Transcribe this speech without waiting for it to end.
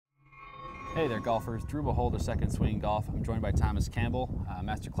Hey there golfers, Drew Mahowald of Second Swing Golf. I'm joined by Thomas Campbell,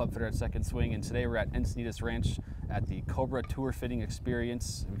 Master Club Fitter at Second Swing, and today we're at Encinitas Ranch at the Cobra Tour Fitting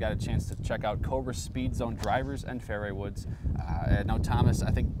Experience. We've got a chance to check out Cobra SpeedZone drivers and fairway woods. Now Thomas,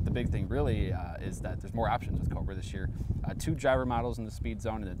 I think the big thing really is that there's more options with Cobra this year. 2 driver models in the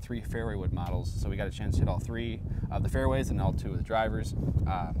SpeedZone and then 3 fairway wood models, so we got a chance to hit all 3 of the fairways and all 2 of the drivers.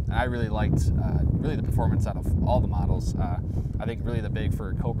 And I really liked really the performance out of all the models. I think really the big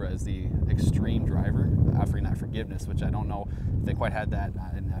for Cobra is the extreme driver, offering that forgiveness, which I don't know if they quite had that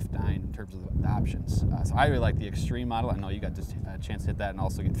in F9 in terms of the options. So I really like the extreme model. I know you got just a chance to hit that and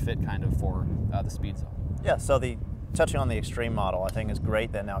also get fit kind of for the SpeedZone. Yeah, so touching on the extreme model, I think it's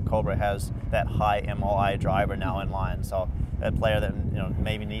great that now Cobra has that high MOI driver now in line. So that player that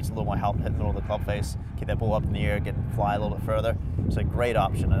maybe needs a little more help hitting the middle of the club face, get that ball up in the air, fly a little bit further. It's a great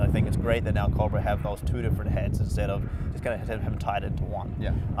option, and I think it's great that now Cobra have those 2 different heads instead of just kind of have them tied into one.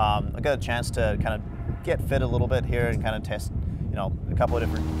 Yeah. I got a chance to kind of get fit a little bit here and kind of test, a couple of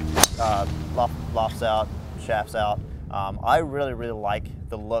different lofts out, shafts out. I really like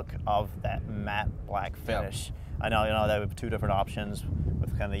the look of that matte black finish. Yep. I know, there were 2 different options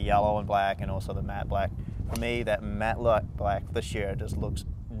with kind of the yellow and black and also the matte black. For me, that matte black this year just looks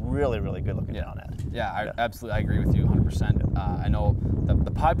really good looking down at. Yeah, absolutely, I agree with you 100%. I know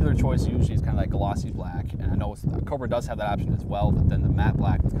the popular choice usually is kind of like glossy black, and I know Cobra does have that option as well, but then the matte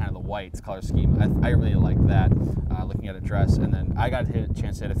black with kind of the white color scheme, I really like that looking at a dress. And then I got a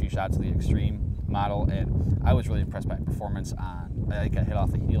chance to hit a few shots of the extreme model, and I was really impressed by performance on, I think I hit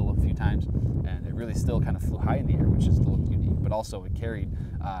off the heel a few times, and it really still kind of flew high in the air, which is a little unique, but also it carried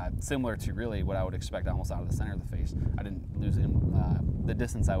similar to really what I would expect almost out of the center of the face. I didn't lose the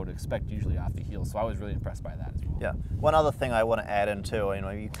distance I would expect usually off the heel, so I was really impressed by that as well. Yeah. One other thing I want to add in too,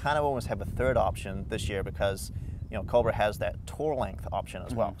 you kind of almost have a third option this year because Cobra has that tour length option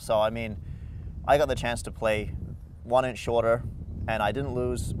as well. So I mean, I got the chance to play 1 inch shorter, and I didn't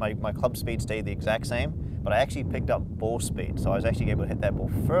lose, my club speed stayed the exact same, but I actually picked up ball speed. So I was actually able to hit that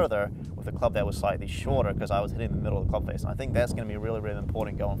ball further with a club that was slightly shorter because I was hitting the middle of the club face. And I think that's going to be really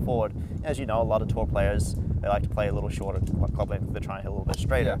important going forward. As you know, a lot of tour players, they like to play a little shorter club length. They're trying to hit a little bit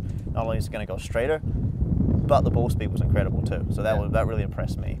straighter. Yeah. Not only is it going to go straighter, but the ball speed was incredible too. So that really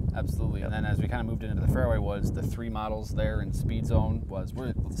impressed me. Absolutely. Yep. And then as we kind of moved into the fairway woods, the 3 models there in SpeedZone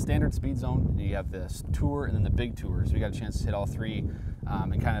we're the standard SpeedZone. You have this Tour and then the Big Tour. So we got a chance to hit all 3,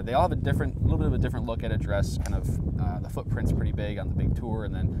 and kind of they all have a little bit of a different look at a dress. Kind of the footprint's pretty big on the Big Tour,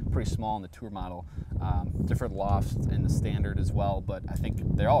 and then pretty small in the Tour model. Different lofts in the standard as well, but I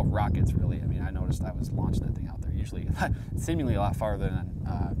think they're all rockets really. I mean, I noticed I was launching that thing out there usually seemingly a lot farther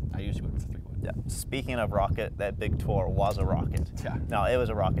than I usually would with the 3 wood. Yeah. Speaking of rocket, that Big Tour was a rocket. Yeah. No, it was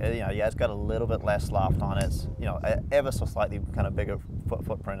a rocket. Yeah, it's got a little bit less loft on it. Ever so slightly kind of bigger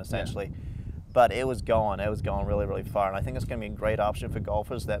footprint essentially. Yeah. But it was going really far, and I think it's going to be a great option for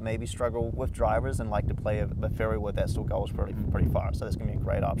golfers that maybe struggle with drivers and like to play the fairway wood that still goes pretty far. So that's going to be a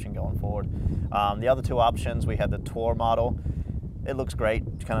great option going forward. The other 2 options, we had the Tour model. It looks great,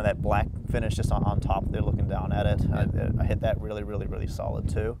 kind of that black finish just on top there looking down at it. I hit that really solid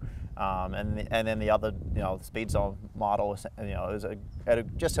too. And then the other, the SpeedZone model, it was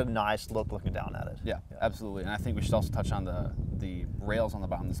just a nice look looking down at it. Yeah, absolutely. And I think we should also touch on the rails on the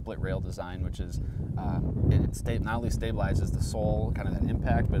bottom, the split rail design, which is it not only stabilizes the sole, kind of that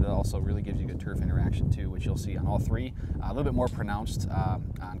impact, but it also really gives you good turf interaction too, which you'll see on all 3. A little bit more pronounced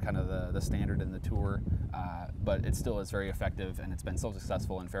on kind of the standard and the Tour, but it still is very effective, and it's been so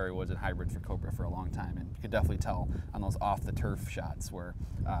successful in fairway woods and hybrid for Cobra for a long time. And you could definitely tell on those off the turf shots where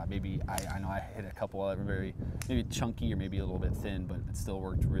maybe I know I hit a couple that were very maybe chunky or maybe a little bit thin, but it still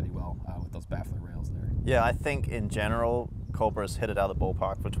worked really well with those baffler rails there. Yeah, I think in general, Cobra's hit it out of the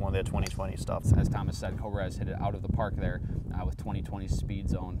ballpark for their 2020 stuff. As Thomas said, Cobra has hit it out of the park there with 2020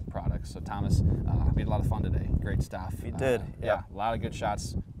 SpeedZone products. So Thomas, we had a lot of fun today. Great stuff. We did. Yeah, a lot of good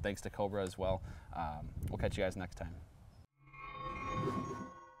shots. Thanks to Cobra as well. We'll catch you guys next time.